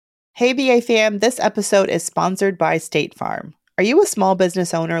Hey, BA fam, this episode is sponsored by State Farm. Are you a small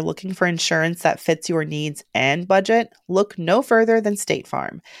business owner looking for insurance that fits your needs and budget? Look no further than State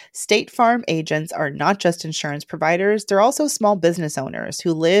Farm. State Farm agents are not just insurance providers, they're also small business owners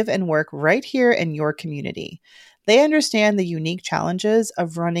who live and work right here in your community. They understand the unique challenges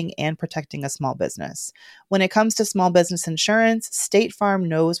of running and protecting a small business. When it comes to small business insurance, State Farm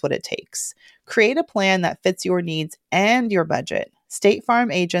knows what it takes. Create a plan that fits your needs and your budget. State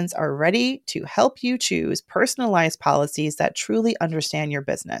Farm agents are ready to help you choose personalized policies that truly understand your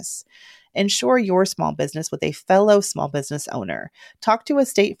business. Insure your small business with a fellow small business owner. Talk to a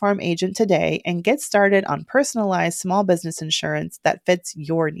State Farm agent today and get started on personalized small business insurance that fits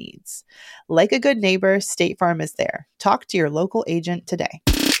your needs. Like a good neighbor, State Farm is there. Talk to your local agent today.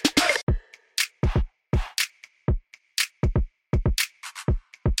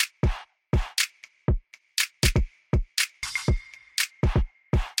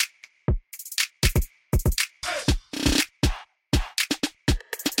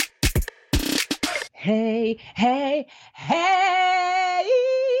 Hey, hey, hey.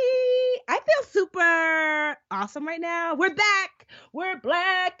 I feel super awesome right now. We're back. We're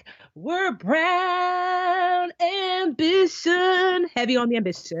black. We're brown. Ambition. Heavy on the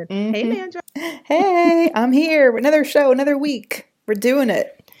ambition. Mm-hmm. Hey, Mandra. Hey, I'm here. Another show, another week. We're doing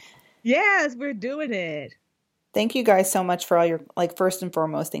it. Yes, we're doing it. Thank you guys so much for all your, first and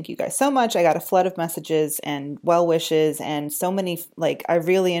foremost, thank you guys so much. I got a flood of messages and well wishes and so many, I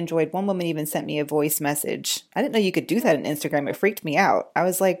really enjoyed. One woman even sent me a voice message. I didn't know you could do that in Instagram. It freaked me out. I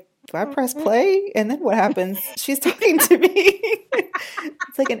was like, do I press play? And then what happens? She's talking to me.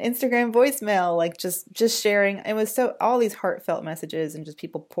 It's like an Instagram voicemail, just sharing. It was all these heartfelt messages and just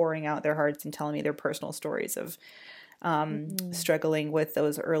people pouring out their hearts and telling me their personal stories of struggling with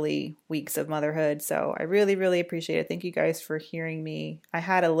those early weeks of motherhood. So I really, really appreciate it. Thank you guys for hearing me. I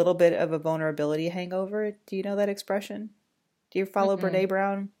had a little bit of a vulnerability hangover. Do you know that expression? Do you follow Brene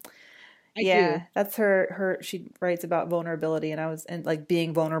Brown? I do. That's her. She writes about vulnerability, and I was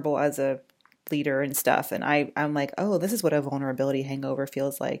being vulnerable as a leader and stuff. And I'm like, oh, this is what a vulnerability hangover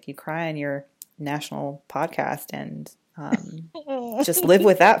feels like. You cry on your national podcast and just live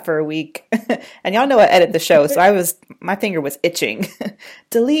with that for a week. And y'all know I edit the show, so my finger was itching.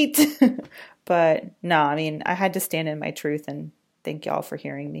 Delete. But no, I mean, I had to stand in my truth, and thank y'all for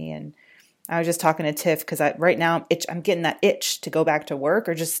hearing me. And I was just talking to Tiff because right now I'm getting that itch to go back to work,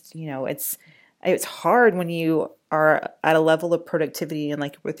 or just, it's hard when you are at a level of productivity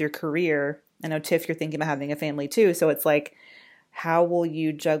and with your career. I know, Tiff, you're thinking about having a family too. So it's how will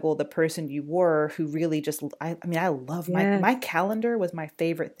you juggle the person you were who really I love my calendar was my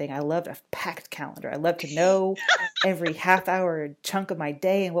favorite thing. I loved a packed calendar. I loved to know every half hour chunk of my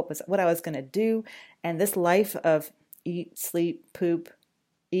day and what I was going to do. And this life of eat, sleep, poop,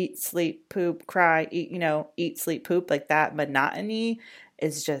 cry, eat, sleep, poop, that monotony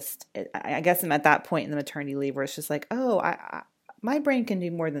is just, I guess I'm at that point in the maternity leave where it's just my brain can do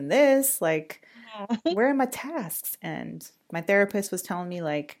more than this. Where are my tasks? And my therapist was telling me,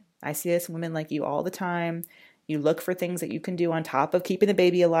 I see this women like you all the time. You look for things that you can do on top of keeping the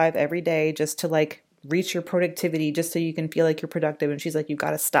baby alive every day just to reach your productivity, just so you can feel like you're productive. And she's like, you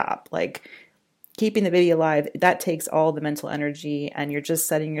got to stop. Keeping the baby alive, that takes all the mental energy, and you're just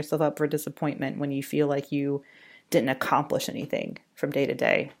setting yourself up for disappointment when you feel like you didn't accomplish anything from day to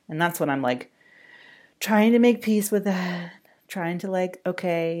day. And that's when I'm trying to make peace with that. Trying to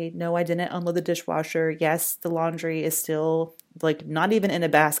okay, no, I didn't unload the dishwasher. Yes, the laundry is still not even in a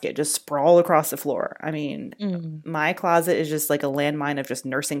basket, just sprawl across the floor. I mean, my closet is just a landmine of just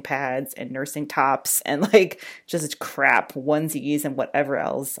nursing pads and nursing tops and just crap, onesies and whatever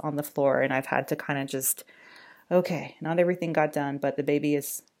else on the floor. And I've had to kind of just, okay, not everything got done, but the baby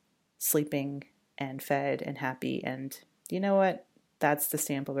is sleeping and fed and happy. And you know what? That's the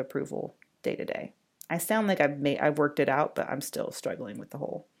stamp of approval day to day. I sound like I've worked it out, but I'm still struggling with the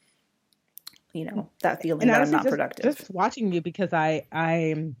whole, that feeling that I'm not productive. Just watching you, because I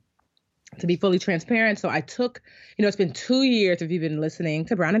to be fully transparent. So I took, it's been 2 years if you've been listening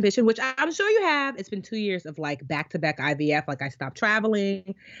to Brown Ambition, which I'm sure you have. It's been 2 years of back-to-back IVF. I stopped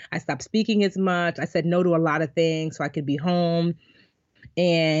traveling. I stopped speaking as much. I said no to a lot of things so I could be home,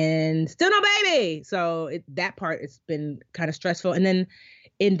 and still no baby. So that part, it's been kind of stressful. And then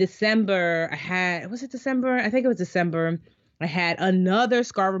in December, I had another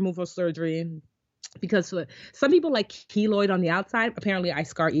scar removal surgery, because some people like keloid on the outside. Apparently I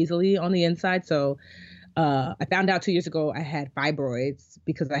scar easily on the inside. So I found out 2 years ago I had fibroids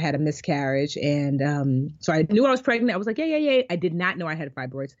because I had a miscarriage. And so I knew I was pregnant. I was like, yeah. I did not know I had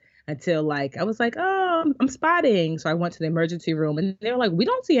fibroids. until like I was like, oh, I'm spotting. So I went to the emergency room and they were like, we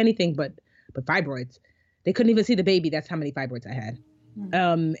don't see anything but fibroids. They couldn't even see the baby. That's how many fibroids I had.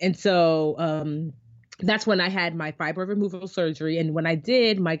 And so that's when I had my fibroid removal surgery. And when I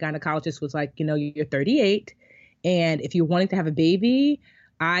did, my gynecologist was like, you're 38. And if you're wanting to have a baby,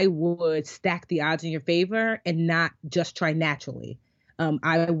 I would stack the odds in your favor and not just try naturally.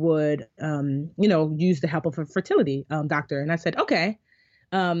 I would, use the help of a fertility doctor. And I said, okay.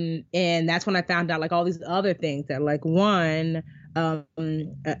 And that's when I found out like all these other things that like one, I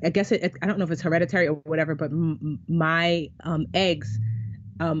guess I don't know if it's hereditary or whatever, but my eggs,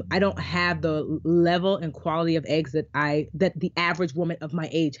 I don't have the level and quality of eggs that the average woman of my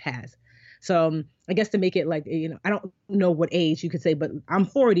age has. So I guess to make it like, I don't know what age you could say, but I'm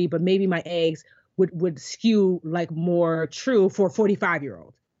 40, but maybe my eggs would skew like more true for a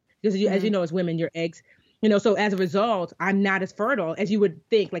 45-year-old. Because as you know, as women, your eggs, so as a result, I'm not as fertile as you would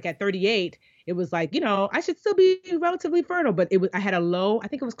think. Like at 38, it was like, I should still be relatively fertile, but I had a low, I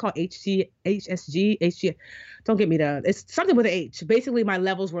think it was called HSG. Don't get me to, it's something with an H. Basically, my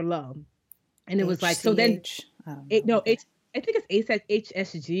levels were low. And it was like, so then, I think it's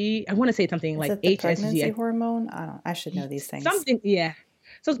HSG. I want to say something Is like it the HSG. pregnancy hormone? I should know these things. Something, yeah.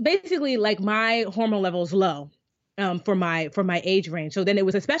 So it's basically like my hormone level is low for my age range. So then it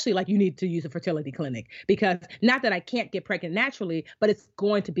was especially like you need to use a fertility clinic because not that I can't get pregnant naturally, but it's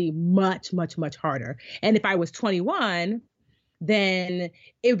going to be much, much, much harder. And if I was 21, then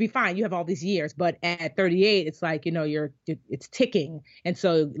it would be fine. You have all these years, but at 38, it's like, it's ticking. And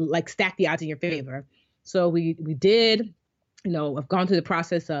so like stack the odds in your favor. So we did, I've gone through the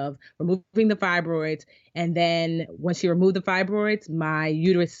process of removing the fibroids. And then when she removed the fibroids, my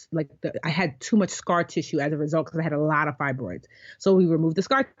uterus, I had too much scar tissue as a result because I had a lot of fibroids. So we removed the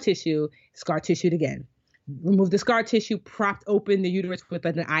scar tissued again. Removed the scar tissue, propped open the uterus with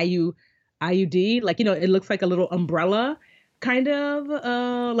an IUD. Like, it looks like a little umbrella, kind of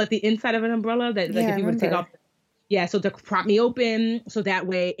like the inside of an umbrella that like if you were to take off. Yeah, so to prop me open so that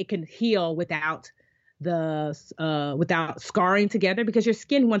way it can heal without scarring together because your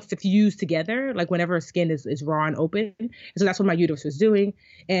skin wants to fuse together like whenever a skin is raw and open. And so that's what my uterus was doing.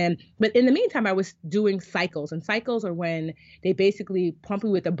 But in the meantime, I was doing cycles, and cycles are when they basically pump you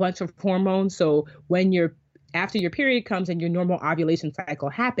with a bunch of hormones. So when after your period comes and your normal ovulation cycle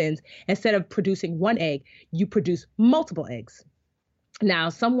happens, instead of producing one egg, you produce multiple eggs. Now,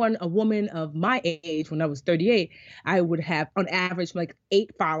 a woman of my age, when I was 38, I would have on average like 8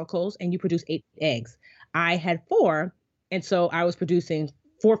 follicles and you produce 8 eggs. I had 4. And so I was producing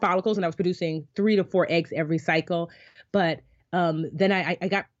 4 follicles and I was producing 3 to 4 eggs every cycle. But then I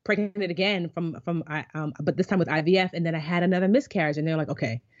got pregnant again but this time with IVF. And then I had another miscarriage and they're like,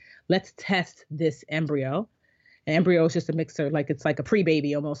 okay, let's test this embryo. An embryo is just a mixer, like it's like a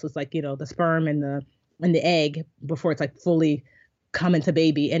pre-baby almost. It's like, the sperm and the egg before it's like fully come into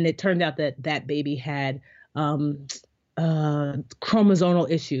baby. And it turned out that baby had chromosomal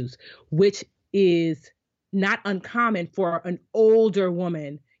issues, which is not uncommon for an older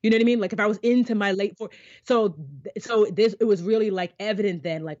woman. You know what I mean? Like if I was into my late 40s. So it was really like evident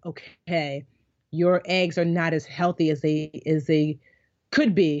then, like, okay, your eggs are not as healthy as they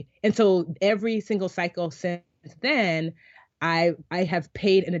could be. And so every single cycle since then, I have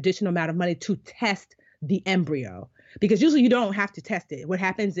paid an additional amount of money to test the embryo because usually you don't have to test it. What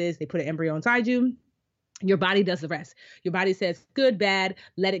happens is they put an embryo inside you. Your body does the rest. Your body says good, bad,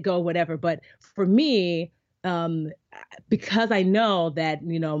 let it go, whatever. But for me, because I know that,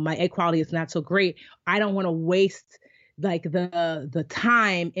 my egg quality is not so great, I don't want to waste like the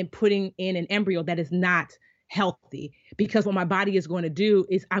time in putting in an embryo that is not healthy, because what my body is going to do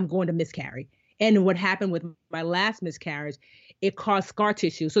is I'm going to miscarry. And what happened with my last miscarriage, it caused scar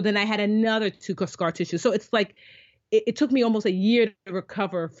tissue. So then I had another 2 scar tissue. So it's like, it took me almost a year to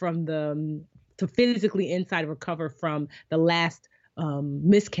recover to physically inside recover from the last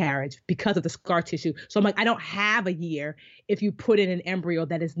miscarriage because of the scar tissue. So I'm like, I don't have a year if you put in an embryo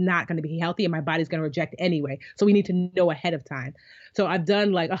that is not going to be healthy and my body's going to reject anyway. So we need to know ahead of time. So I've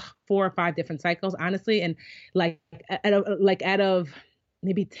done like 4 or 5 different cycles, honestly. And like out of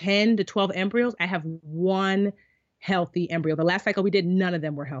maybe 10 to 12 embryos, I have 1 healthy embryo. The last cycle we did, none of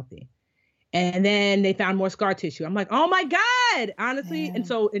them were healthy. And then they found more scar tissue. I'm like, oh my God, honestly. Yeah. And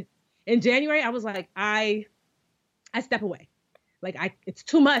so in January, I was like, I step away. Like it's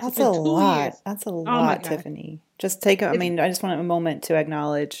too much. That's a lot. That's a lot, Tiffany. Just I just want a moment to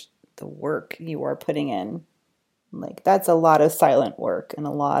acknowledge the work you are putting in. Like that's a lot of silent work and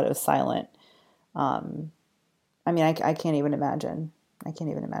a lot of silent, I can't even imagine. I can't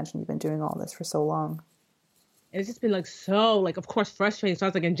even imagine you've been doing all this for so long. And it's just been like so like of course frustrating. So I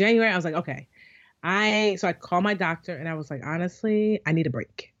was like in January, I was like, okay. I called my doctor and I was like, honestly, I need a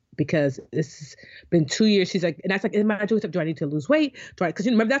break because this has been 2 years. She's like, and I was like, am I doing stuff? Do I need to lose weight? Do I, because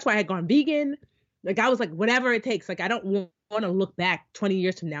you remember that's why I had gone vegan. Like I was like, whatever it takes. Like I don't want to look back 20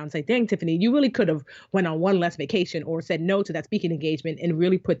 years from now and say, dang, Tiffany, you really could have went on one less vacation or said no to that speaking engagement and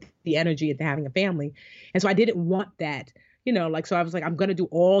really put the energy into having a family. And so I didn't want that. Like, so I was like, I'm going to do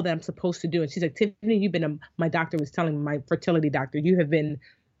all that I'm supposed to do. And she's like, Tiffany, my doctor was telling me, my fertility doctor, you have been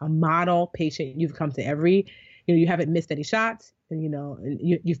a model patient. You've come to every, you haven't missed any shots, and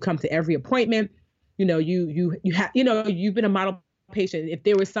you've come to every appointment. You've been a model patient. If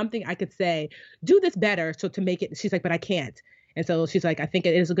there was something I could say, do this better, so to make it, she's like, but I can't. And so she's like, I think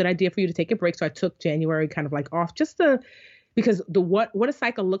it is a good idea for you to take a break. So I took January kind of like off because what a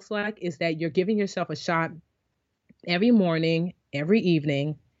cycle looks like is that you're giving yourself a shot every morning, every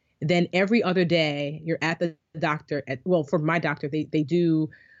evening, then every other day you're at the doctor for my doctor, they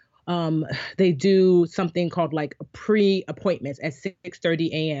do something called like pre-appointments at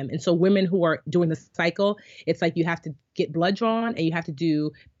 6:30 a.m. And so women who are doing the cycle, it's like you have to get blood drawn and you have to do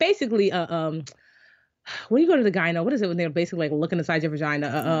basically when you go to the gyno, what is it when they're basically like looking inside your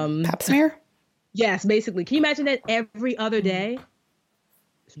vagina? Pap smear? Yes, basically. Can you imagine that every other day?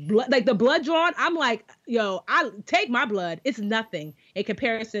 Like the blood drawn, I'm like, yo, I take my blood. It's nothing in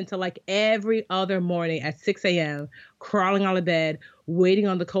comparison to like every other morning at 6 a.m. crawling out of bed, waiting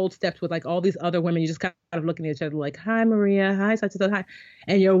on the cold steps with like all these other women. You just kind of looking at each other like, hi, Maria. Hi, such and such. Hi.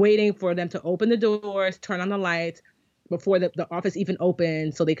 And you're waiting for them to open the doors, turn on the lights before the office even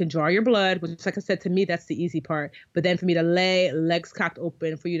opens so they can draw your blood, which, like I said, to me, that's the easy part. But then for me to lay legs cocked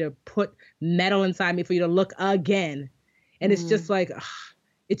open, for you to put metal inside me, for you to look again. And it's just like,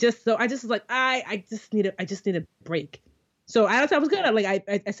 I just was like, I just need a break. So I was gonna like, I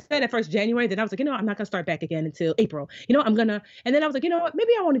said at first January, then I was like, I'm not gonna start back again until April. And then I was like, you know what,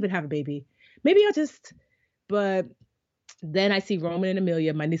 maybe I won't even have a baby. Maybe but then I see Roman and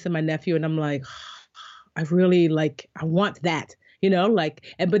Amelia, my niece and my nephew, and I'm like, I really I want that,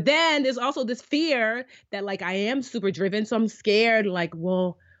 but then there's also this fear that like, I am super driven. So I'm scared,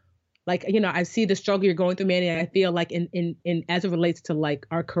 I see the struggle you're going through, Manny, and I feel like in as it relates to like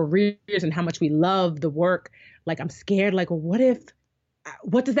our careers and how much we love the work, like I'm scared, like, well,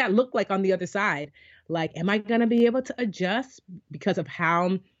 what does that look like on the other side? Like, am I going to be able to adjust because of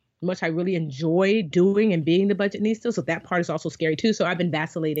how much I really enjoy doing and being the budget niece still? So that part is also scary too. So I've been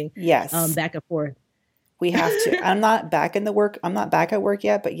vacillating back and forth. We have to. I'm not back at work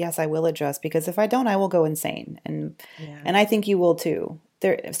yet, but yes, I will adjust because if I don't, I will go insane. And I think you will too.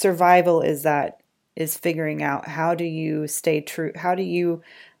 Survival is figuring out how do you stay true? How do you,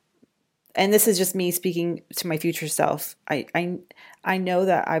 and this is just me speaking to my future self. I know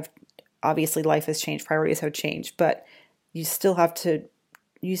that obviously life has changed, priorities have changed, but you still have to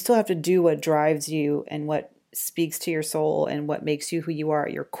do what drives you and what speaks to your soul and what makes you who you are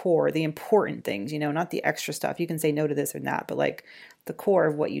at your core, the important things, not the extra stuff. You can say no to this or that, but like the core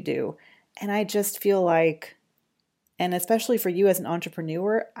of what you do. And I just feel like, and especially for you as an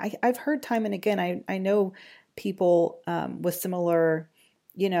entrepreneur, I've heard time and again, I know people with similar,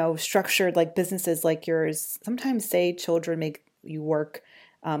 structured like businesses like yours sometimes say children make you work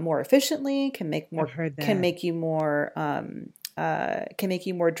more efficiently, can make you more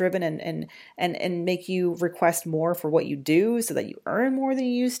driven and make you request more for what you do so that you earn more than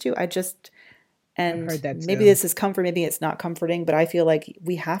you used to. Maybe this is comfort, maybe it's not comforting, but I feel like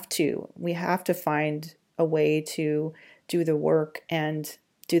we have to find a way to do the work and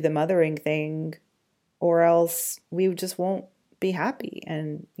do the mothering thing, or else we just won't be happy.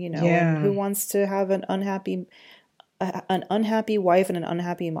 And and who wants to have an unhappy wife and an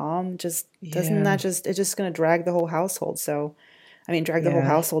unhappy mom? It's just going to drag the whole household. So drag the whole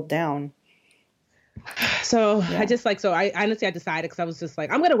household down. So I honestly decided, because I was just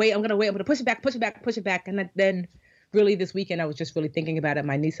like, I'm going to push it back. And then really this weekend, I was just really thinking about it.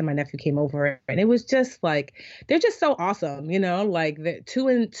 My niece and my nephew came over, and it was just like, they're just so awesome, like they're 2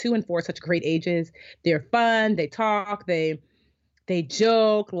 and 4, such great ages. They're fun. They talk, they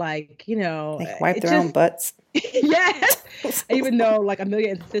joke, they wipe their own butts. Yes. Even though like Amelia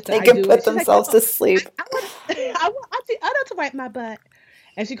insists they can put themselves to sleep. I want Auntie to wipe my butt.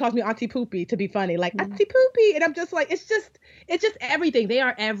 And she calls me Auntie Poopy to be funny, like Auntie Poopy. And I'm just like, it's just everything. They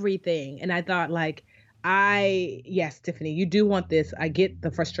are everything. And I thought yes, Tiffany, you do want this. I get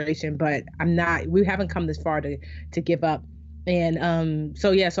the frustration, but we haven't come this far to give up. And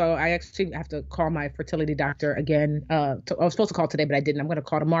so I actually have to call my fertility doctor again. I was supposed to call today, but I didn't. I'm going to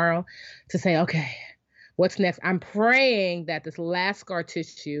call tomorrow to say, okay, what's next? I'm praying that this last scar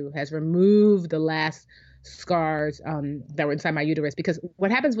tissue has removed the last scars that were inside my uterus. Because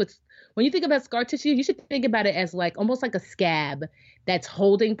what happens with when you think about scar tissue, you should think about it as like almost like a scab that's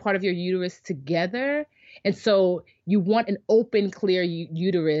holding part of your uterus together. And so you want an open, clear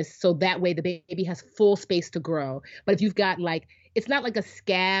uterus so that way the baby has full space to grow. But if you've got like, it's not like a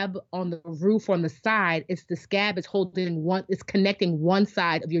scab on the roof or on the side. It's the scab is holding one, it's connecting one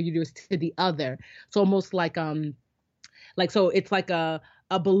side of your uterus to the other. So almost like so it's like a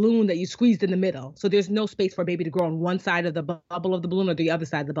balloon that you squeezed in the middle. So there's no space for a baby to grow on one side of the bubble of the balloon or the other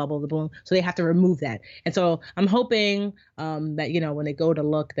side of the bubble of the balloon. So they have to remove that. And so I'm hoping that, when they go to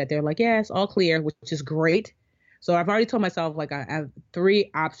look that they're like, yeah, it's all clear, which is great. So I've already told myself like I have three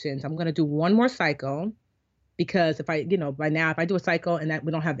options. I'm going to do one more cycle because if I, by now, if I do a cycle and that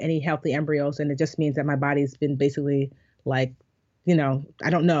we don't have any healthy embryos, and it just means that my body's been basically like, I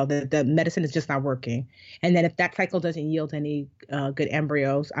don't know, the medicine is just not working. And then if that cycle doesn't yield any good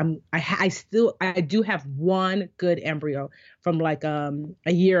embryos, I do have one good embryo from like a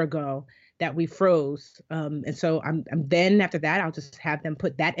year ago that we froze. And so I'm then after that, I'll just have them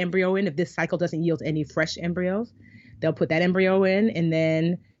put that embryo in. If this cycle doesn't yield any fresh embryos, they'll put that embryo in, and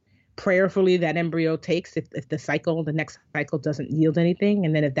then prayerfully that embryo takes if the next cycle doesn't yield anything.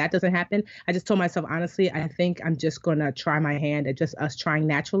 And then if that doesn't happen, I just told myself, honestly, I think I'm just going to try my hand at just us trying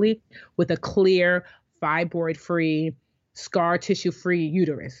naturally with a clear, fibroid free, scar tissue free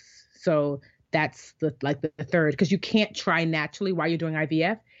uterus. So that's the third, because you can't try naturally while you're doing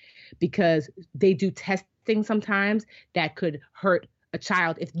IVF because they do testing sometimes that could hurt a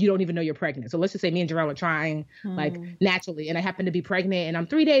child if you don't even know you're pregnant. So let's just say me and Jarrell are trying like naturally, and I happen to be pregnant and I'm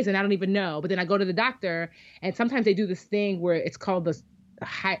 3 days and I don't even know. But then I go to the doctor, and sometimes they do this thing where it's called the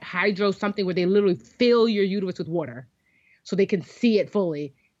hydro something, where they literally fill your uterus with water so they can see it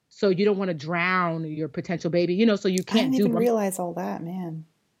fully. So you don't want to drown your potential baby, so you can't I didn't even realize all that, man.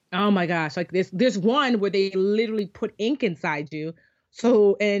 Oh my gosh. Like there's one where they literally put ink inside you.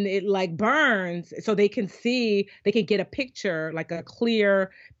 So, and it like burns so they can get a picture, like a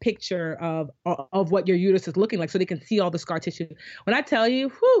clear picture of what your uterus is looking like, so they can see all the scar tissue. When I tell you,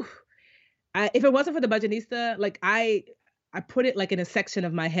 whew, if it wasn't for the budgetista, like I put it like in a section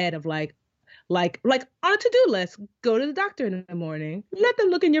of my head of like on a to-do list, go to the doctor in the morning, let them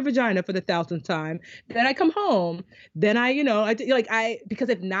look in your vagina for the 1,000th time. Then I come home. Then because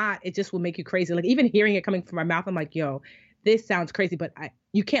if not, it just will make you crazy. Like even hearing it coming from my mouth, I'm like, yo, this sounds crazy, but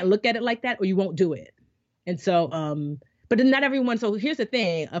you can't look at it like that or you won't do it. And so, but then not everyone. So here's the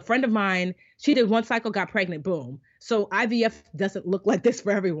thing. A friend of mine, she did one cycle, got pregnant, boom. So IVF doesn't look like this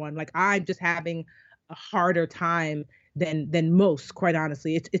for everyone. Like I'm just having a harder time than most, quite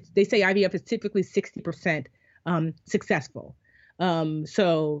honestly. It's they say IVF is typically 60% successful.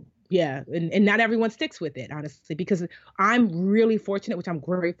 So yeah, and not everyone sticks with it, honestly, because I'm really fortunate, which I'm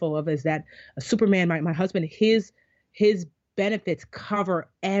grateful of, is that Superman, my husband, his benefits cover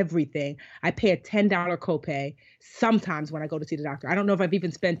everything. I pay a $10 copay sometimes when I go to see the doctor. I don't know if I've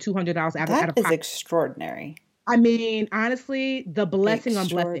even spent $200 out of pocket. That is extraordinary. I mean, honestly, the blessing on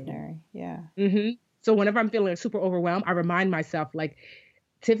blessing. Extraordinary, yeah. Mm-hmm. So whenever I'm feeling super overwhelmed, I remind myself, like,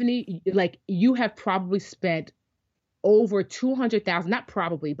 Tiffany, like you have probably spent over 200,000, not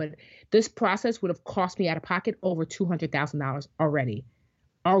probably, but this process would have cost me out of pocket over $200,000 already.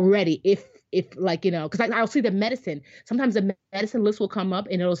 If like, because I'll see the medicine. Sometimes the medicine list will come up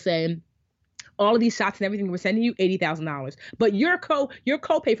and it'll say all of these shots and everything we're sending you, $80,000. But your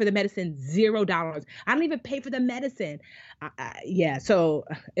copay for the medicine, $0. I don't even pay for the medicine. Yeah. So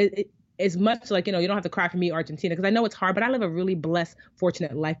as much like, you don't have to cry for me, Argentina, because I know it's hard, but I live a really blessed,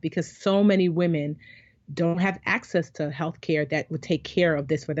 fortunate life because so many women don't have access to healthcare that would take care of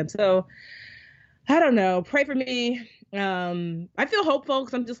this for them. So I don't know. Pray for me. I feel hopeful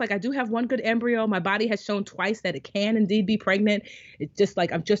because I'm just like, I do have one good embryo. My body has shown twice that it can indeed be pregnant. It's just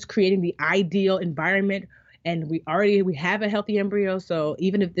like, I'm just creating the ideal environment, and we have a healthy embryo. So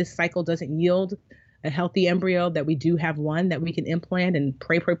even if this cycle doesn't yield a healthy embryo, that we do have one that we can implant and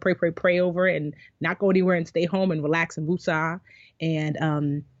pray over it and not go anywhere and stay home and relax and woosah.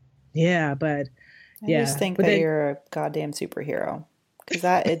 And, yeah, but yeah. I just think that you're a goddamn superhero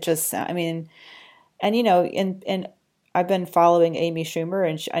because I mean, and and I've been following Amy Schumer,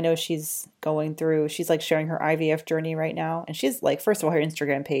 and I know she's like sharing her IVF journey right now. And she's like, first of all, her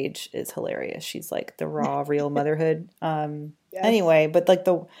Instagram page is hilarious. She's like the raw, real motherhood. Yes. Anyway, but like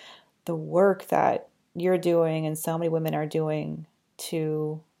the work that you're doing and so many women are doing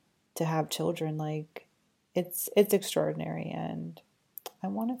to have children, like it's extraordinary. And I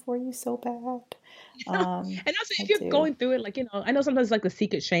want it for you so bad. And also if you're going through it, like, I know sometimes like the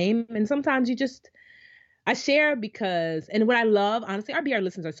secret shame, and sometimes you just, I share because, and what I love, honestly, our BR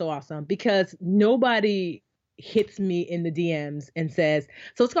listeners are so awesome because nobody hits me in the DMs and says,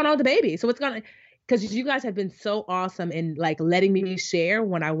 "So what's going on with the baby? So what's going on?" Because you guys have been so awesome in like letting me share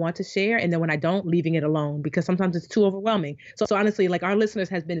when I want to share, and then when I don't, leaving it alone because sometimes it's too overwhelming. So honestly, like our listeners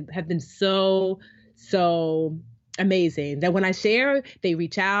have been so amazing that when I share, they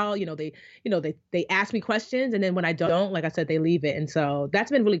reach out. They ask me questions, and then when I don't, like I said, they leave it, and so that's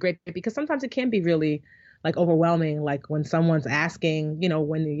been really great because sometimes it can be really like overwhelming, like when someone's asking,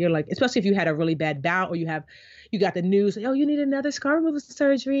 when you're like, especially if you had a really bad bout or you got the news, oh, you need another scar removal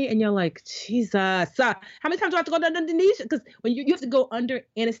surgery, and you're like, Jesus, how many times do I have to go under anesthesia? Because when you have to go under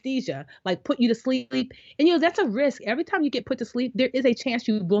anesthesia, like put you to sleep, and that's a risk. Every time you get put to sleep, there is a chance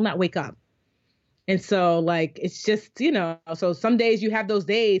you will not wake up. And so like it's just, so some days you have those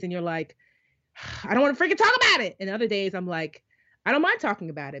days and you're like, I don't want to freaking talk about it. And other days I'm like, I don't mind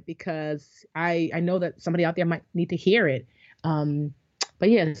talking about it because I know that somebody out there might need to hear it. But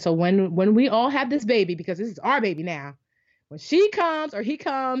yeah, so when we all have this baby, because this is our baby now, when she comes or he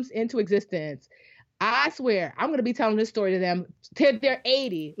comes into existence, I swear I'm gonna be telling this story to them till they're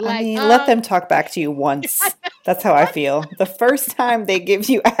 80. I Like, mean, let them talk back to you once. That's how I feel. The first time they give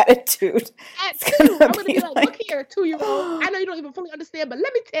you attitude, at it's two, gonna I'm gonna be be like, look like, here, 2-year-old. I know you don't even fully understand, but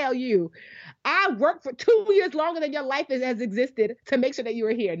let me tell you, I worked for 2 years longer than your life has existed to make sure that you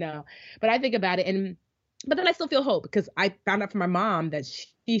were here now. But I think about it, but then I still feel hope because I found out from my mom that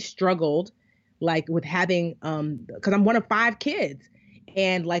she struggled like with having because I'm one of 5 kids.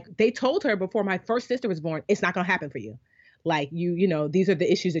 And like they told her before my first sister was born, it's not gonna happen for you. Like these are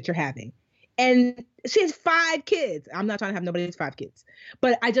the issues that you're having. And she has 5 kids. I'm not trying to have nobody's 5 kids.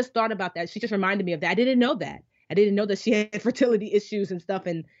 But I just thought about that. She just reminded me of that. I didn't know that. I didn't know that she had fertility issues and stuff,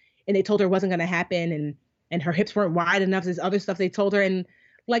 and they told her it wasn't going to happen, and her hips weren't wide enough. There's other stuff they told her, and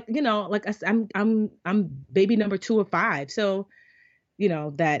like like I'm baby number 2 of 5, so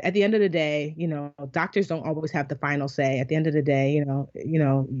that at the end of the day, doctors don't always have the final say. At the end of the day,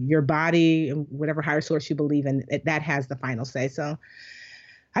 your body, whatever higher source you believe in, that has the final say. So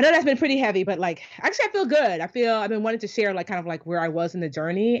I know that's been pretty heavy, but like actually I feel good. I've been wanting to share like kind of like where I was in the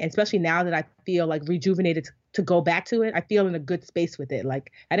journey, and especially now that I feel like rejuvenated to go back to it. I feel in a good space with it. Like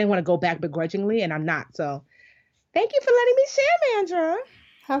I didn't want to go back begrudgingly, and I'm not. So thank you for letting me share, Mandra.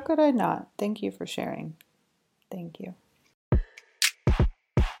 how could I not? Thank you for sharing. Thank you.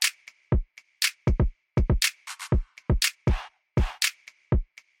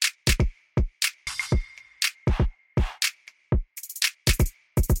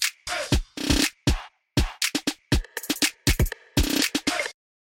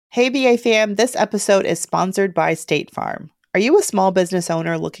 Hey, BA fam, this episode is sponsored by State Farm. Are you a small business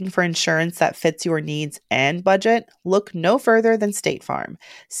owner looking for insurance that fits your needs and budget? Look no further than State Farm.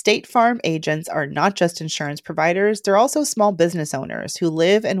 State Farm agents are not just insurance providers, they're also small business owners who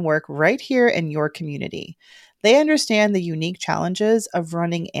live and work right here in your community. They understand the unique challenges of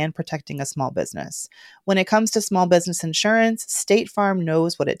running and protecting a small business. When it comes to small business insurance, State Farm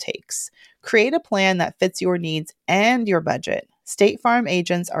knows what it takes. Create a plan that fits your needs and your budget. State Farm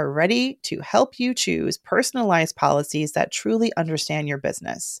agents are ready to help you choose personalized policies that truly understand your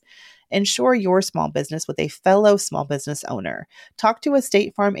business. Insure your small business with a fellow small business owner. Talk to a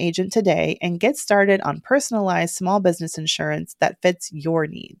State Farm agent today and get started on personalized small business insurance that fits your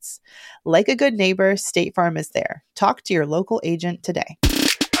needs. Like a good neighbor, State Farm is there. Talk to your local agent today.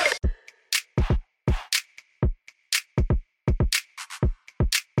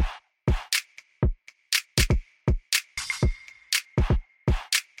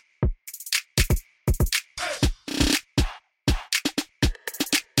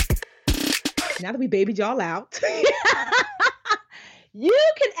 Now that we babied y'all out, you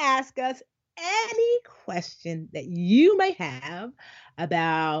can ask us any question that you may have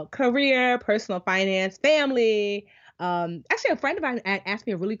about career, personal finance, family. Actually, a friend of mine asked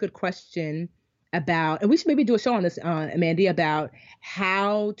me a really good question about, and we should maybe do a show on this, Amanda, about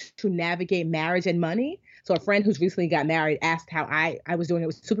how to navigate marriage and money. So a friend who's recently got married asked how I was doing it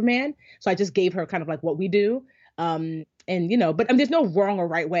with Superman. So I just gave her kind of like what we do. And but there's no wrong or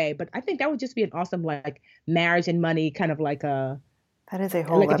right way. But I think that would just be an awesome like marriage and money kind of like a That is a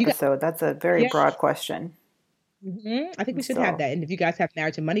whole like if you got episode. That's a very yeah. broad question. I think we should have So, that. And if you guys have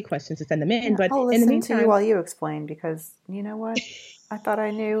marriage and money questions, to send them in. yeah, But I'll in the listen to you meantime, while you explain because you know what? I thought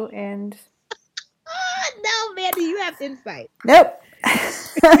I knew and no, Mandy, you have insight. nope.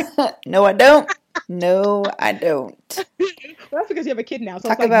 No, I don't. No, I don't. Well, that's because you have a kid now. So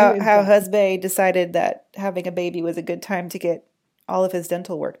Talk it's like new about how insight. husband decided that having a baby was a good time to get all of his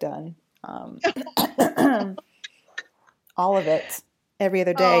dental work done. All of it, every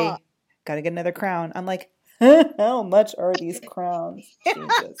other Oh, day. got to get another crown. I'm like, how much are these crowns?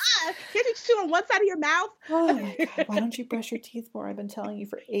 Jesus. Can't you chew on one side of your mouth? Oh my God. Why don't you brush your teeth more? I've been telling you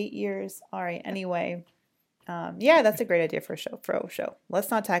for 8 years. All right. Anyway, yeah, that's a great idea for a show. For a show. Let's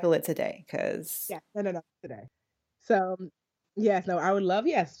not tackle it today because Yeah, no, today. So, yes, no, I would love,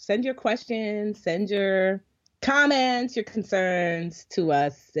 yes, send your questions, send your comments, your concerns to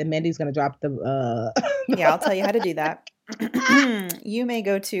us, and Mandy's gonna drop the yeah, I'll tell you how to do that. You may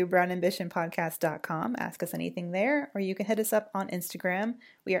go to brownambitionpodcast.com, ask us anything there, or you can hit us up on Instagram.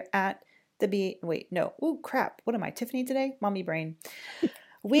 We are at wait, no. Oh, crap. What am I, Tiffany today? Mommy brain.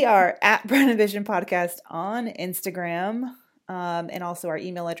 We are at Brown and Vision Podcast on Instagram. And also our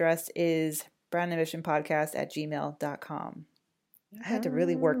email address is brownambitionpodcast@gmail.com. I had to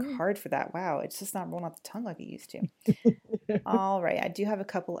really work hard for that. Wow, it's just not rolling off the tongue like it used to. All right, I do have a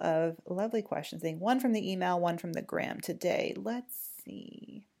couple of lovely questions. One from the email, one from the gram today. Let's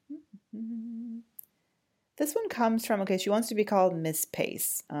see. This one comes from, okay, she wants to be called Miss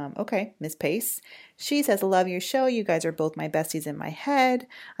Pace. Okay, Miss Pace. She says, love your show. You guys are both my besties in my head.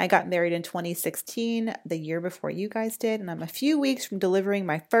 I got married in 2016, the year before you guys did, and I'm a few weeks from delivering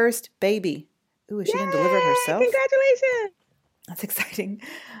my first baby. Ooh, is she going to deliver it herself? Congratulations. That's exciting.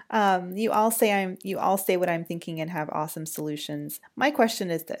 You all say what I'm thinking and have awesome solutions. My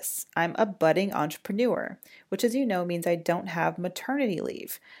question is this. I'm a budding entrepreneur, which as you know means I don't have maternity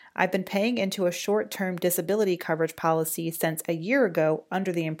leave. I've been paying into a short-term disability coverage policy since a year ago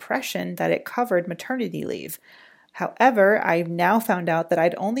under the impression that it covered maternity leave. However, I've now found out that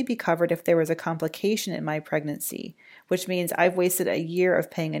I'd only be covered if there was a complication in my pregnancy, which means I've wasted a year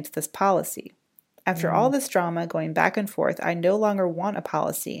of paying into this policy. After all this drama going back and forth, I no longer want a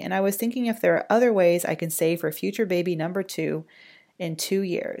policy, and I was thinking if there are other ways I can save for future baby number 2 in 2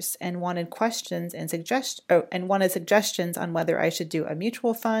 years, and wanted suggestions on whether I should do a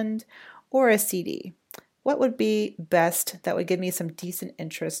mutual fund or a CD. What would be best that would give me some decent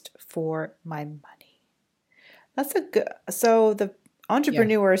interest for my money? That's a good. So the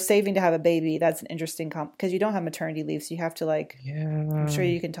entrepreneur saving to have a baby. That's an interesting because you don't have maternity leave, so you have to I'm sure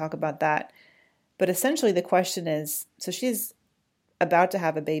you can talk about that. But essentially the question is, so she's about to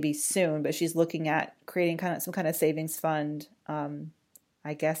have a baby soon, but she's looking at creating some kind of savings fund,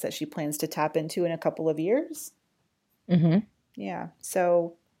 I guess, that she plans to tap into in a couple of years. Mm-hmm. Yeah.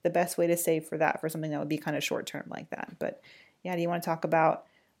 So the best way to save for that, for something that would be kind of short term like that. But yeah, do you want to talk about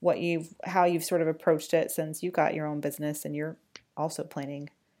how you've sort of approached it since you got your own business and you're also planning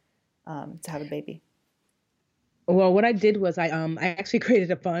to have a baby? Well, what I did was I actually created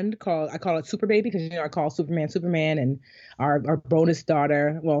a fund I call it Super Baby because I call Superman, and our bonus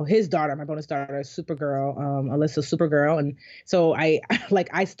daughter, well, his daughter, my bonus daughter is Supergirl, Alyssa Supergirl, and so I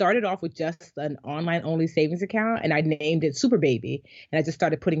I started off with just an online only savings account, and I named it Super Baby, and I just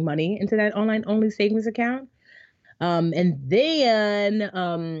started putting money into that online only savings account. And then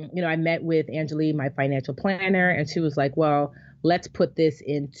I met with Angelique, my financial planner, and she was like, well, let's put this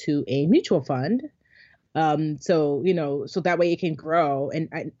into a mutual fund. So that way it can grow.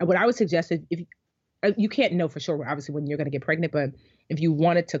 And what I would suggest is if you can't know for sure, obviously, when you're going to get pregnant, but if you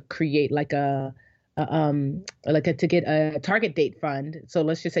wanted to create to get a target date fund. So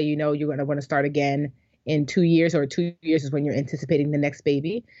let's just say, you're going to want to start again in 2 years, or 2 years is when you're anticipating the next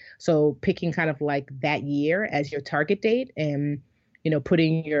baby. So picking kind of like that year as your target date, and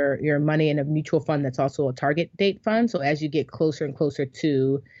putting your money in a mutual fund that's also a target date fund. So as you get closer and closer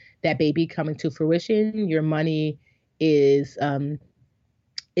to that baby coming to fruition, your money is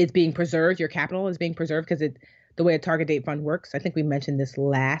being preserved. Your capital is being preserved because the way a target date fund works, I think we mentioned this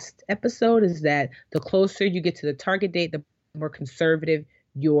last episode, is that the closer you get to the target date, the more conservative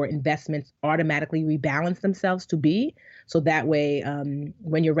your investments automatically rebalance themselves to be. So that way,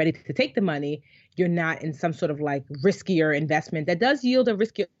 when you're ready to take the money, you're not in some sort of riskier investment that does yield a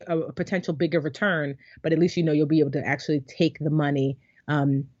potential bigger return, but at least you'll be able to actually take the money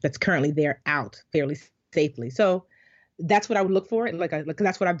that's currently there out fairly safely. So that's what I would look for. Because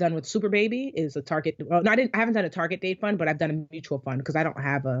that's what I've done with Super Baby is a target. Well, no, I haven't done a target date fund, but I've done a mutual fund because I don't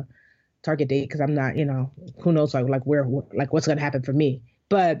have a target date because I'm not, who knows what's going to happen for me.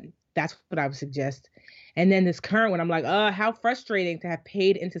 But that's what I would suggest. And then this current one, I'm like, how frustrating to have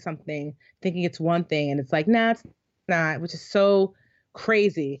paid into something thinking it's one thing. And it's like, nah, it's not, which is so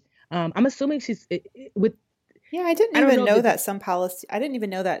crazy. I'm assuming she's with. Yeah, I didn't even know that some policy, I didn't even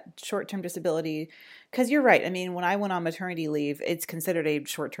know that short-term disability, because you're right. I mean, when I went on maternity leave, it's considered a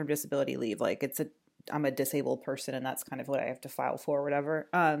short-term disability leave. I'm a disabled person and that's kind of what I have to file for or whatever.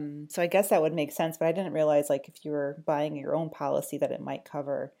 So I guess that would make sense, but I didn't realize if you were buying your own policy that it might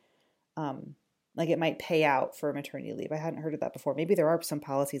cover like it might pay out for maternity leave. I hadn't heard of that before. Maybe there are some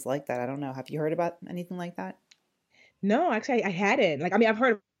policies like that. I don't know. Have you heard about anything like that? No, actually, I hadn't. Like, I mean, I've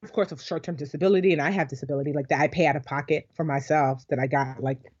heard, of course, of short-term disability, and I have disability like that. I pay out of pocket for myself that I got,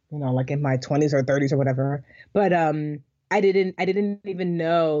 like, like in my 20s or 30s or whatever. But I didn't even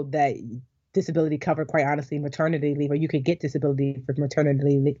know that disability covered, quite honestly, maternity leave, or you could get disability for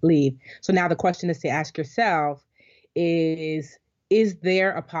maternity leave. So now the question is to ask yourself is is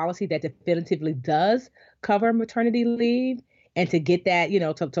there a policy that definitively does cover maternity leave? And to get that,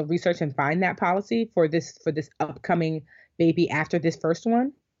 to research and find that policy for this upcoming baby after this first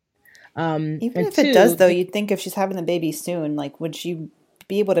one. Even And if it does, two, though, you'd think if she's having the baby soon, like, would she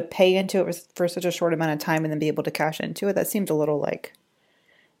be able to pay into it for such a short amount of time and then be able to cash into it? That seems a little like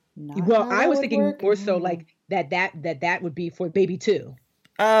not well, how I that was would thinking work. I more don't so know. like that would be for baby two,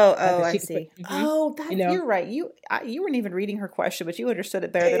 Oh, like oh, that I she could put, see. Oh, you that's know. you're right. You weren't even reading her question, but you understood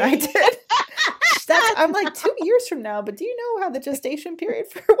it better than I did. That's I'm like 2 years from now, but do you know how the gestation period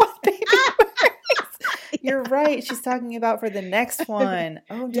for one baby works? You're right. She's talking about for the next one.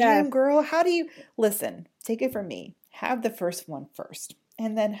 Oh, Yes. damn, girl. How do you listen? Take it from me. Have the first one first,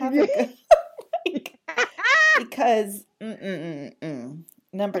 and then have a good like because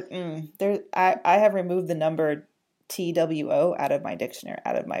number there. I have removed the number TWO out of my dictionary,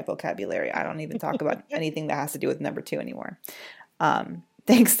 out of my vocabulary. I don't even talk about anything that has to do with number two anymore.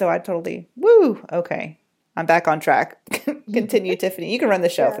 Thanks. So I totally, woo. Okay. I'm back on track. Continue, Tiffany. You can run the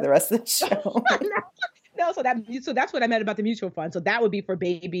show for Yeah. the rest of the show. No, so that's what I meant about the mutual fund. So that would be for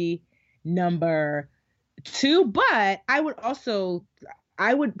baby number two. But I would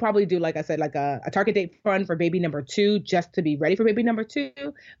probably do, like I said, like a target date fund for baby number two, just to be ready for baby number two.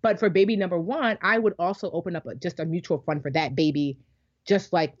 But for baby number one, I would also open up just a mutual fund for that baby,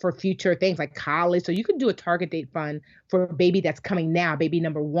 just like for future things like college. So you could do a target date fund for a baby that's coming now, baby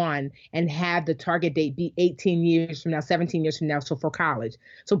number one, and have the target date be 18 years from now, 17 years from now. So for college.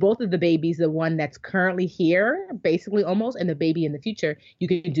 So both of the babies, the one that's currently here, basically almost, and the baby in the future, you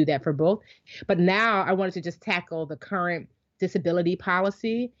can do that for both. But now I wanted to just tackle the current disability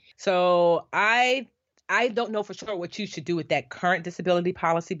policy. So I don't know for sure what you should do with that current disability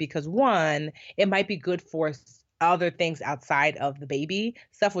policy because one, it might be good for other things outside of the baby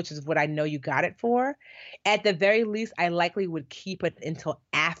stuff, which is what I know you got it for. At the very least, I likely would keep it until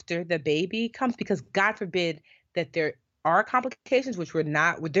after the baby comes because God forbid that there are complications, which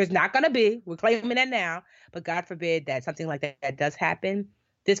there's not going to be. We're claiming that now, but God forbid that something like that does happen.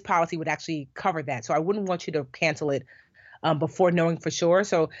 This policy would actually cover that. So I wouldn't want you to cancel it before knowing for sure.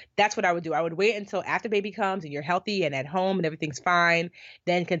 So that's what I would do. I would wait until after baby comes and you're healthy and at home and everything's fine,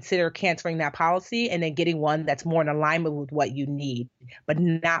 then consider canceling that policy and then getting one that's more in alignment with what you need, but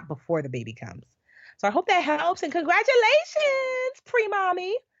not before the baby comes. So I hope that helps and congratulations,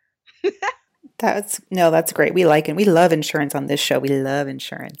 pre-mommy. That's great. We like it. We love insurance on this show. We love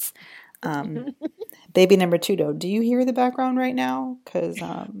insurance. Um, Baby number two, though, do you hear the background right now? Because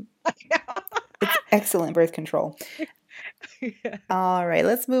it's excellent birth control. Yeah. All right,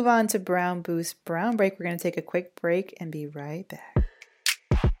 let's move on to Brown Boost Brown Break. We're going to take a quick break and be right back.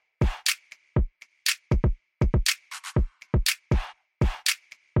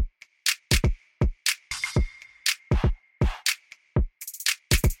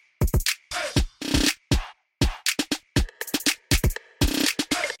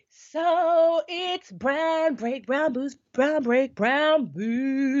 So it's brown boost, brown break, brown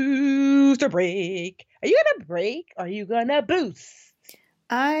booster break. Are you gonna break? Or are you gonna boost?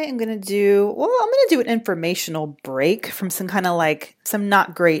 I am going to do an informational break from some kind of like some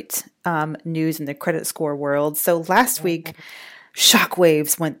not great news in the credit score world. So last week,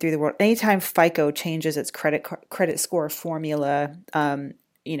 shockwaves went through the world. Anytime FICO changes its credit score formula,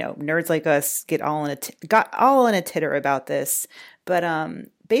 nerds like us got all in a titter about this. But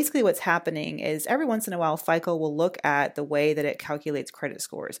basically what's happening is every once in a while, FICO will look at the way that it calculates credit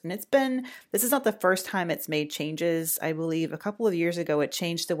scores. And this is not the first time it's made changes. I believe a couple of years ago, it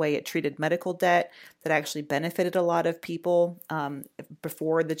changed the way it treated medical debt that actually benefited a lot of people.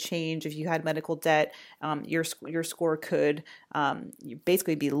 Before the change, if you had medical debt, your score could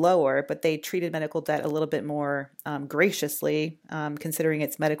basically be lower, but they treated medical debt a little bit more graciously, considering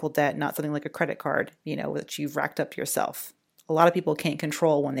it's medical debt, not something like a credit card, that you've racked up yourself. A lot of people can't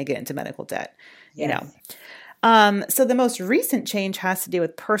control when they get into medical debt, Yes. So the most recent change has to do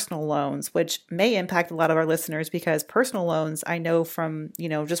with personal loans, which may impact a lot of our listeners because personal loans, I know from,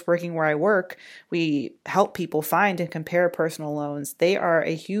 just working where I work, we help people find and compare personal loans. They are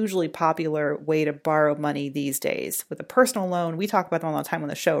a hugely popular way to borrow money these days. With a personal loan, we talk about them all the time on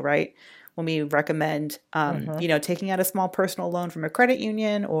the show, right? when we recommend, Mm-hmm. taking out a small personal loan from a credit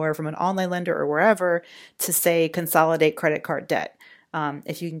union or from an online lender or wherever to say consolidate credit card debt.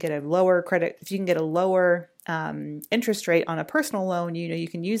 If you can get a lower credit, if you can get a lower interest rate on a personal loan, you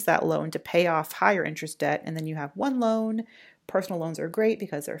can use that loan to pay off higher interest debt, and then you have one loan. Personal loans are great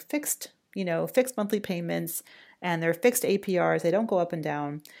because they're fixed, fixed monthly payments, and they're fixed APRs. They don't go up and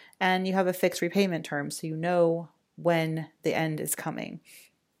down, and you have a fixed repayment term, so you know when the end is coming.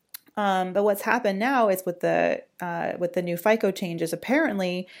 But what's happened now is with the new FICO changes,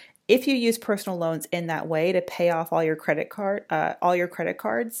 apparently, if you use personal loans in that way to pay off all your credit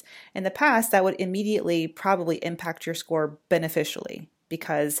cards, in the past, that would immediately probably impact your score beneficially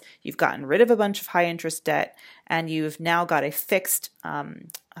because you've gotten rid of a bunch of high interest debt and you've now got a fixed.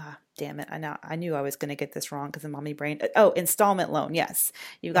 Damn it! I knew I was going to get this wrong because of mommy brain. Oh, installment loan. Yes,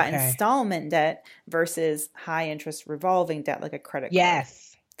 you've got Okay. installment debt versus high interest revolving debt like a credit card.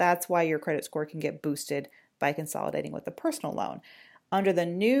 Yes. That's why your credit score can get boosted by consolidating with a personal loan. Under the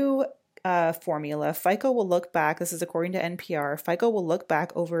new formula, FICO will look back, this is according to NPR, FICO will look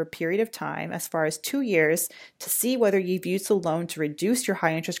back over a period of time, as far as 2 years, to see whether you've used the loan to reduce your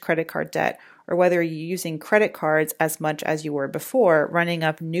high interest credit card debt or whether you're using credit cards as much as you were before, running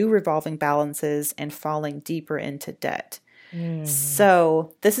up new revolving balances and falling deeper into debt. Mm.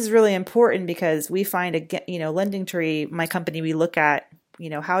 So this is really important because we find, again, Lending Tree, my company, we look at,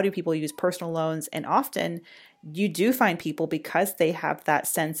 how do people use personal loans? And often you do find people, because they have that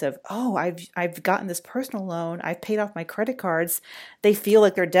sense of, oh, I've gotten this personal loan, I've paid off my credit cards. They feel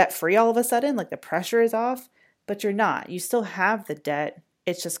like they're debt free all of a sudden, like the pressure is off, but you're not. You still have the debt.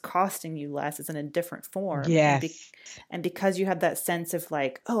 It's just costing you less. It's in a different form. Yes. And because you have that sense of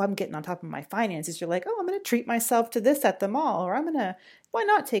like, oh, I'm getting on top of my finances, you're like, oh, I'm going to treat myself to this at the mall, or why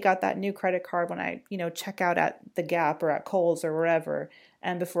not take out that new credit card when I, check out at the Gap or at Kohl's or wherever.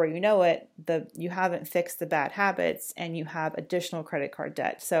 And before you know it, you haven't fixed the bad habits and you have additional credit card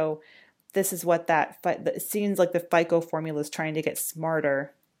debt. So this is what it seems like the FICO formula is trying to get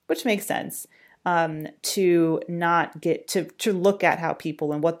smarter, which makes sense, to not get to look at how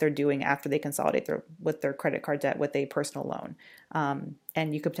people and what they're doing after they consolidate their credit card debt with a personal loan.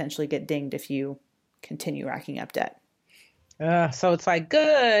 And you could potentially get dinged if you continue racking up debt. So it's like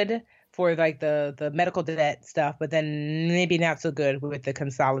good for like the medical debt stuff, but then maybe not so good with the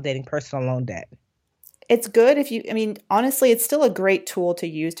consolidating personal loan debt. It's good honestly, it's still a great tool to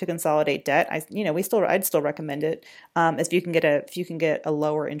use to consolidate debt. I'd still recommend it. If you can get a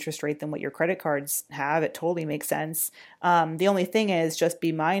lower interest rate than what your credit cards have, it totally makes sense. The only thing is just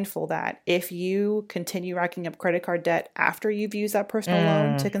be mindful that if you continue racking up credit card debt after you've used that personal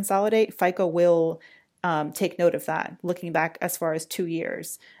loan to consolidate, FICO will take note of that, looking back as far as 2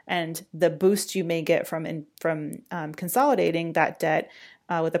 years, and the boost you may get from consolidating that debt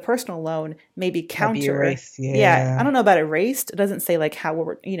with a personal loan may be Might be counter. erased. Yeah, I Yeah. don't know about erased. It doesn't say like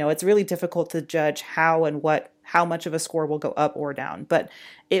how it's really difficult to judge how much of a score will go up or down, but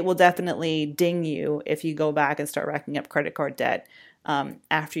it will definitely ding you if you go back and start racking up credit card debt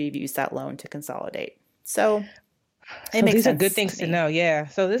after you've used that loan to consolidate. So it So makes these are good sense to things to me. know. Yeah.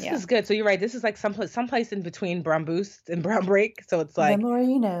 So this Yeah. is good. So you're right. This is like someplace in between brown boost and brown break. So it's The like, more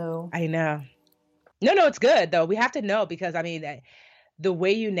you know. I know. No, it's good though. We have to know because I mean, the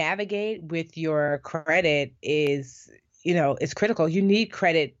way you navigate with your credit is, it's critical. You need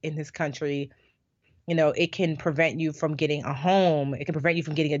credit in this country. It can prevent you from getting a home. It can prevent you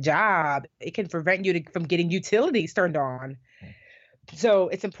from getting a job. It can prevent you from getting utilities turned on. So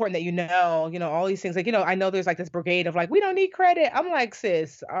it's important that all these things. Like, I know there's like this brigade of like, we don't need credit. I'm like,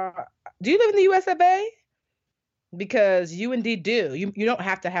 sis, do you live in the US of A? Because you indeed do. You don't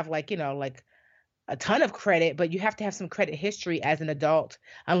have to have like a ton of credit, but you have to have some credit history as an adult,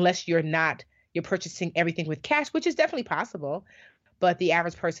 unless you're purchasing everything with cash, which is definitely possible. But the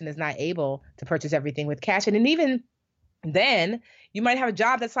average person is not able to purchase everything with cash. And then even then, you might have a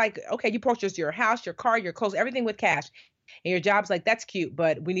job that's like, okay, you purchased your house, your car, your clothes, everything with cash. And your job's like, that's cute,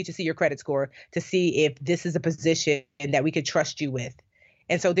 but we need to see your credit score to see if this is a position that we could trust you with.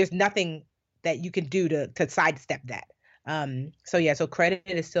 And so there's nothing that you can do to sidestep that. So credit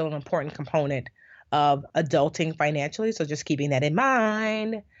is still an important component of adulting financially. So just keeping that in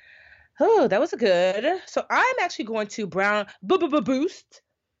mind. Oh, that was good. So I'm actually going to brown boost.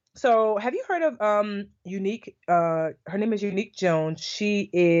 So have you heard of Unique? Her name is Unique Jones. She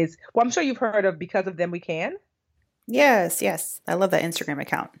is, well, I'm sure you've heard of Because of Them We Can. Yes, yes. I love that Instagram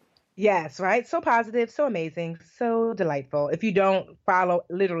account. Yes, right. So positive, so amazing, so delightful. If you don't follow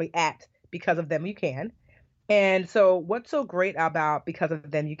literally at Because of Them You Can. And so what's so great about Because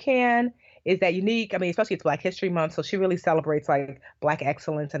of Them You Can is that Unique, I mean, especially it's Black History Month, so she really celebrates like Black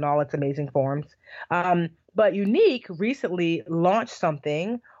excellence in all its amazing forms. But Unique recently launched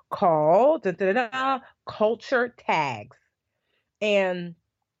something called Culture Tags. And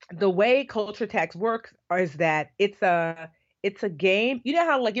the way Culture Tags works is that it's a game. You know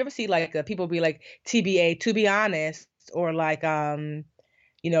how like you ever see like people be like TBA, to be honest, or like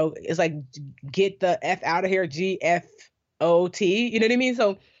it's like get the F out of here, GFOT. You know what I mean?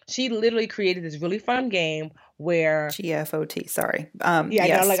 So she literally created this really fun game where GFOT, sorry. yeah, I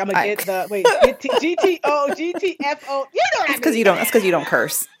know, like Yes, I'm gonna I get the wait, GTO, GTFO. You know what I mean? that's because you don't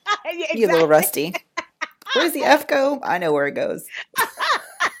curse. Yeah, You little exactly. rusty. Where does the F go? I know where it goes.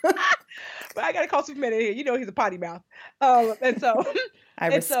 But I gotta call Superman in here. You know he's a potty mouth. And so I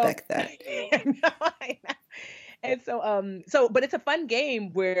and so respect that. I know. And so but it's a fun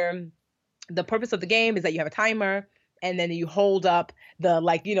game where the purpose of the game is that you have a timer and then you hold up the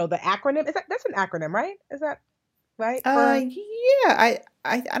like the acronym. Is that's an acronym, right? Is that right for Yeah,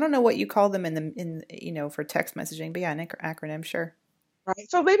 I don't know what you call them for text messaging, but yeah, an acronym, sure. right?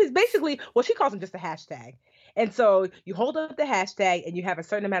 So maybe it's basically well, she calls them just a hashtag. And so you hold up the hashtag and you have a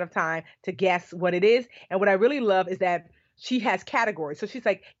certain amount of time to guess what it is. And what I really love is that she has categories. So she's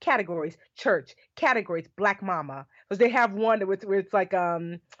like categories, church, categories, black mama. Because they have one where it's like,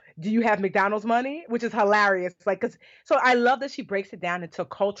 do you have McDonald's money? Which is hilarious. Like, cause so I love that she breaks it down into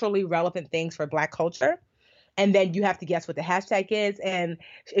culturally relevant things for black culture. And then you have to guess what the hashtag is. And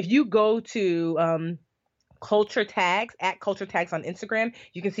if you go to culture tags at culture tags on Instagram.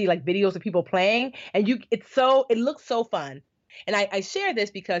 You can see like videos of people playing, and it looks so fun. And I share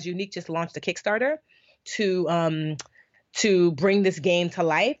this because Unique just launched a Kickstarter to bring this game to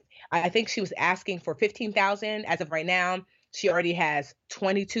life. I think she was asking for 15,000 as of right now. She already has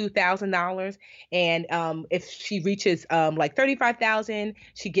 $22,000, and if she reaches like 35,000,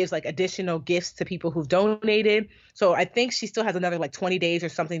 she gives like additional gifts to people who've donated. So I think she still has another like 20 days or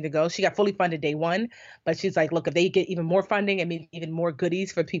something to go. She got fully funded day one, but she's like, look, if they get even more funding, I mean, even more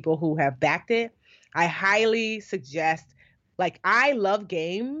goodies for people who have backed it, I highly suggest. Like I love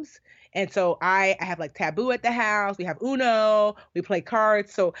games, and so I have like Taboo at the house. We have Uno. We play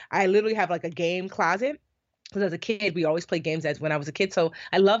cards. So I literally have like a game closet. Because as a kid, we always played games as when I was a kid. So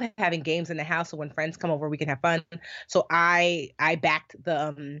I love having games in the house. So when friends come over, we can have fun. So I backed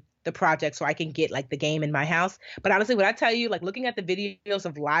the project so I can get like the game in my house. But honestly, when I tell you, like looking at the videos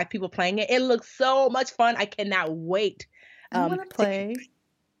of live people playing it, it looks so much fun. I cannot wait. I want to To play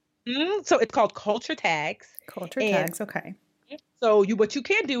so it's called Culture Tags. culture And tags. Okay. so what you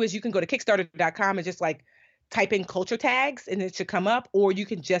can do is you can go to Kickstarter.com and just like type in culture tags and it should come up, or you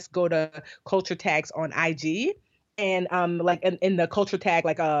can just go to culture tags on IG and like in the culture tag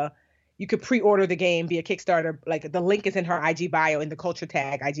like you could pre-order the game via Kickstarter. Like the link is in her IG bio in the culture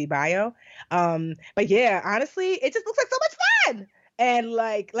tag IG bio. But yeah, honestly, it just looks like so much fun. And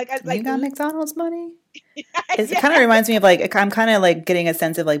You got McDonald's money? It kind of yes, reminds me of like I'm kind of like getting a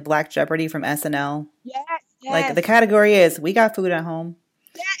sense of like Black Jeopardy from SNL. yes, Like the yes. category is we got food at home.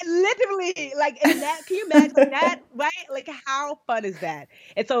 Yeah, literally, like, and that, can you imagine like that, right? Like, how fun is that?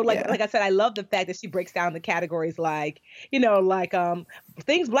 And so, Yeah. like I said, I love the fact that she breaks down the categories, like, like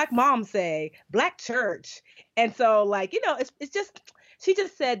things Black moms say, Black church, and so, like, it's just. She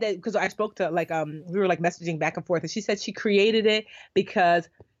just said that because I spoke to like we were like messaging back and forth, and she said she created it because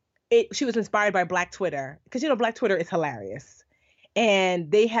she was inspired by Black Twitter because Black Twitter is hilarious,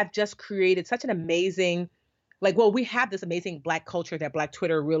 and they have just created such an amazing like well we have this amazing Black culture that Black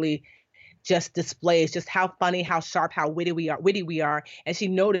Twitter really just displays just how funny, how sharp, how witty we are. And she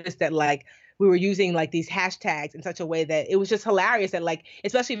noticed that like we were using like these hashtags in such a way that it was just hilarious that like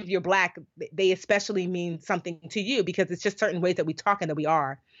especially if you're Black, they especially mean something to you because it's just certain ways that we talk and that we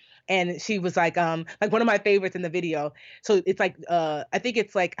are. And she was like one of my favorites in the video. So it's like I think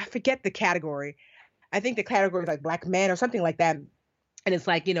it's like I forget the category. I think the category is like Black men or something like that, and it's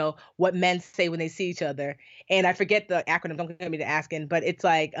like what men say when they see each other. And I forget the acronym, don't get me to asking, but it's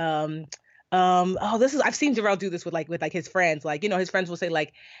like oh, this is I've seen Jarrell do this with his friends. Like his friends will say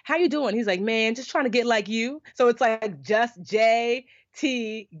like, how you doing? He's like, man, just trying to get like you. So it's like just JTG.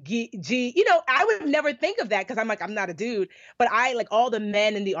 I would never think of that because I'm like, I'm not a dude. But I like all the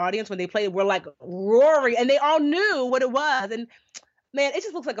men in the audience when they played were like roaring and they all knew what it was. And man, it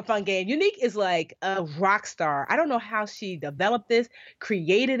just looks like a fun game. Unique is like a rock star. I don't know how she developed this,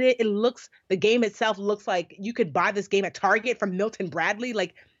 created it. The game itself looks like you could buy this game at Target from Milton Bradley.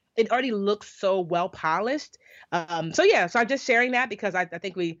 Like it already looks so well polished. So yeah, so I'm just sharing that because I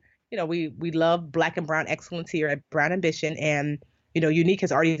think we love Black and brown excellence here at Brown Ambition. And Unique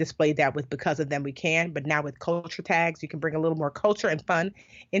has already displayed that with Because of Them We Can, but now with culture tags, you can bring a little more culture and fun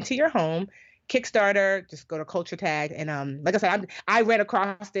into your home. Kickstarter, just go to culture tag. And like I said, I ran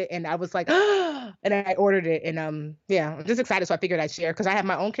across it and I was like, and I ordered it. And I'm just excited. So I figured I'd share because I have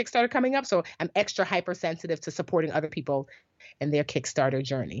my own Kickstarter coming up. So I'm extra hypersensitive to supporting other people in their Kickstarter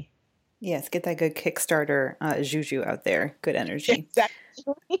journey. Yes, get that good Kickstarter juju out there. Good energy.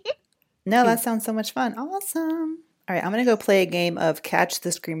 Exactly. No, that sounds so much fun. Awesome. All right, I'm going to go play a game of Catch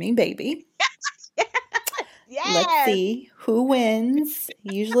the Screaming Baby. Yes. Let's see who wins.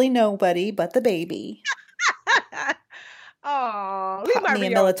 Usually nobody but the baby. Oh, Pop me a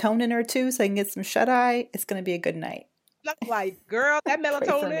melatonin or two so I can get some shut-eye. It's going to be a good night. I'm like, girl, that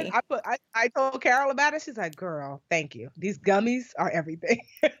melatonin, I told Carol about it. She's like, girl, thank you. These gummies are everything.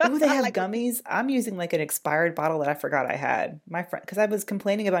 Oh, they have gummies? I'm using like an expired bottle that I forgot I had. My friend, because I was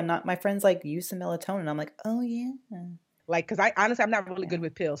complaining about my friends like use some melatonin. I'm like, oh yeah. Like, because I'm not really good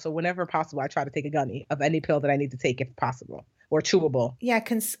with pills. So whenever possible, I try to take a gummy of any pill that I need to take if possible, or chewable. Yeah,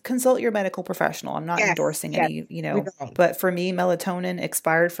 consult your medical professional. I'm not endorsing any, but for me, melatonin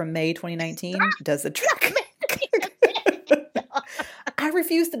expired from May 2019 does the trick. I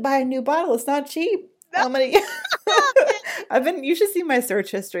refuse to buy a new bottle. It's not cheap. How many? You should see my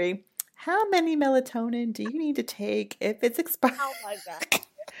search history. How many melatonin do you need to take if it's expired? Oh my God.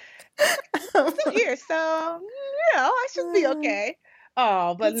 Here, so I should be okay.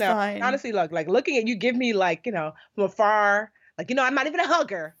 Oh, but no, fine. Honestly, look, like looking at you, give me like from afar. Like I'm not even a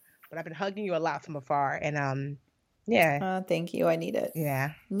hugger, but I've been hugging you a lot from afar, and thank you. I need it.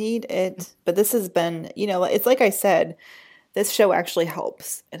 Yeah, need it. But this has been, it's like I said, this show actually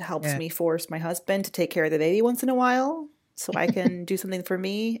helps. It helps me force my husband to take care of the baby once in a while, so I can do something for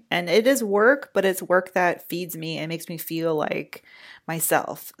me. And it is work, but it's work that feeds me and makes me feel like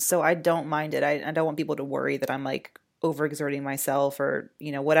myself. So I don't mind it. I don't want people to worry that I'm like overexerting myself or,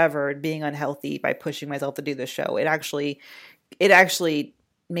 whatever, being unhealthy by pushing myself to do the show. It actually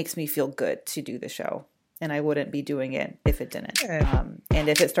makes me feel good to do the show. And I wouldn't be doing it if it didn't. And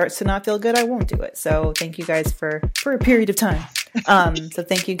if it starts to not feel good, I won't do it. So thank you guys for a period of time. So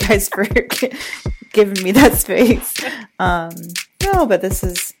thank you guys for giving me that space. No, but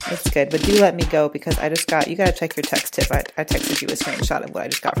it's good. But do let me go because you got to check your text tip. I texted you a screenshot of what I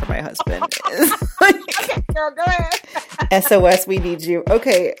just got from my husband. Okay, girl, go ahead. SOS, we need you.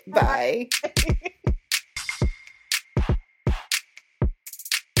 Okay, bye.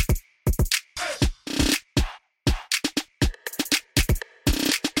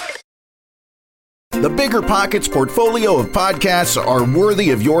 The Bigger Pockets portfolio of podcasts are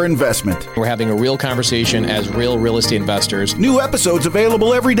worthy of your investment. We're having a real conversation as real estate investors. New episodes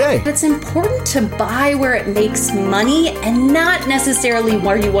available every day. It's important to buy where it makes money and not necessarily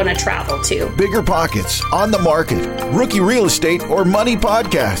where you want to travel to. Bigger Pockets, On the Market, Rookie Real Estate, or Money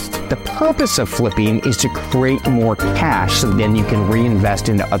Podcast. The purpose of flipping is to create more cash so then you can reinvest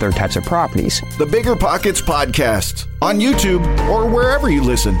into other types of properties. The Bigger Pockets Podcast on YouTube or wherever you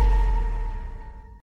listen.